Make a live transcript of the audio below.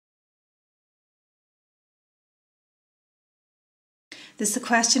This is a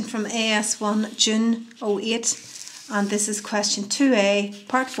question from AS1 Jun2007, and this is question 2A,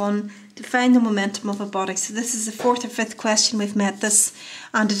 part 1, to find the momentum of a body. So this is the fourth or fifth question we've met this,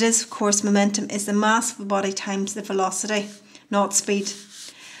 and it is, of course, momentum is the mass of a body times the velocity, not speed.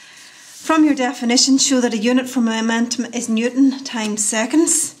 From your definition, show that a unit for momentum is Newton times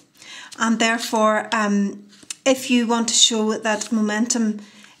seconds, and therefore if you want to show that momentum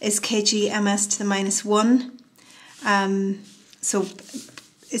is kg ms to the minus 1, so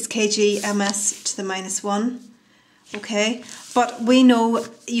it's kg ms to the minus 1, okay? But we know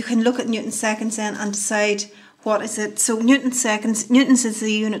you can look at Newton seconds then and decide what is it. So Newton seconds, Newtons is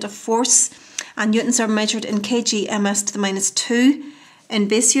the unit of force, and Newtons are measured in kg ms to the minus 2 in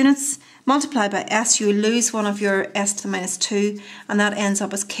base units. Multiply by s, you lose one of your s to the minus 2, and that ends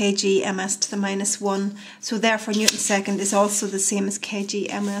up as kg ms to the minus 1. So therefore Newton second is also the same as kg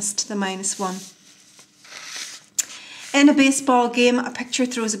ms to the minus 1. In a baseball game, a pitcher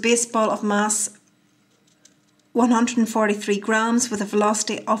throws a baseball of mass 143 grams with a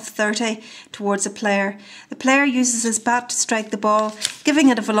velocity of 30 towards a player. The player uses his bat to strike the ball, giving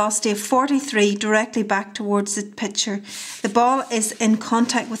it a velocity of 43 directly back towards the pitcher. The ball is in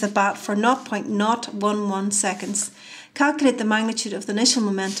contact with the bat for 0.011 seconds. Calculate the magnitude of the initial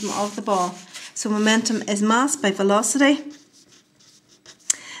momentum of the ball. So momentum is mass by velocity.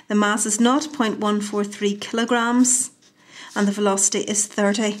 The mass is 0.143 kilograms and the velocity is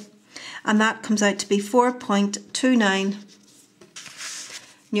 30. And that comes out to be 4.29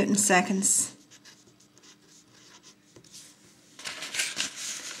 Newton seconds.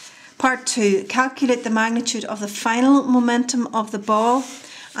 Part 2, calculate the magnitude of the final momentum of the ball.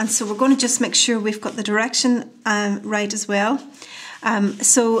 And so we're going to just make sure we've got the direction right as well.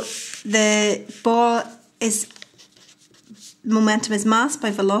 So the ball is, momentum is mass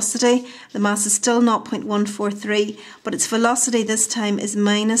by velocity. The mass is still 0.143, but its velocity this time is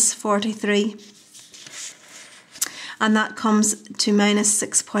minus 43. And that comes to minus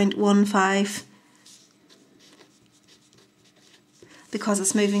 6.15 because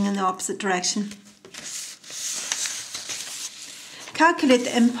it's moving in the opposite direction. Calculate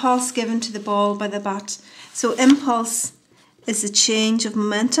the impulse given to the ball by the bat. So impulse is the change of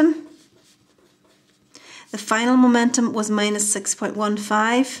momentum. The final momentum was minus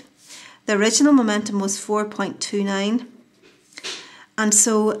 6.15. The original momentum was 4.29. And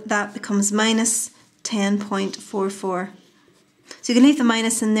so that becomes minus 10.44. So you can leave the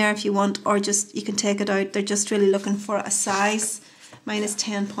minus in there if you want, or just you can take it out. They're just really looking for a size, minus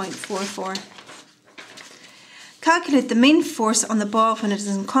 10.44. Calculate the mean force on the ball when it is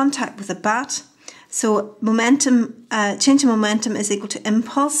in contact with the bat. So momentum, change in momentum is equal to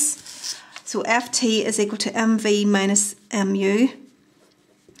impulse. So Ft is equal to mv minus mu.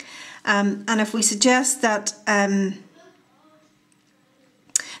 And if we suggest that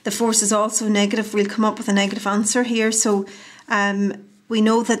the force is also negative, we'll come up with a negative answer here. So we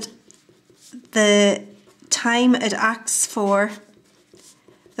know that the time it acts for,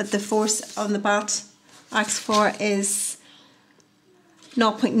 that the force on the bat acts for, is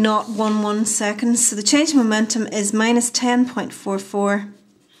 0.011 seconds. So the change in momentum is minus 10.44.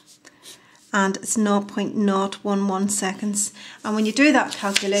 and it's 0.011 seconds. And when you do that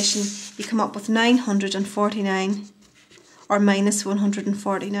calculation, you come up with 949 or minus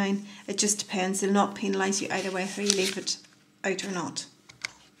 149. It just depends. They'll not penalise you either way, whether you leave it out or not.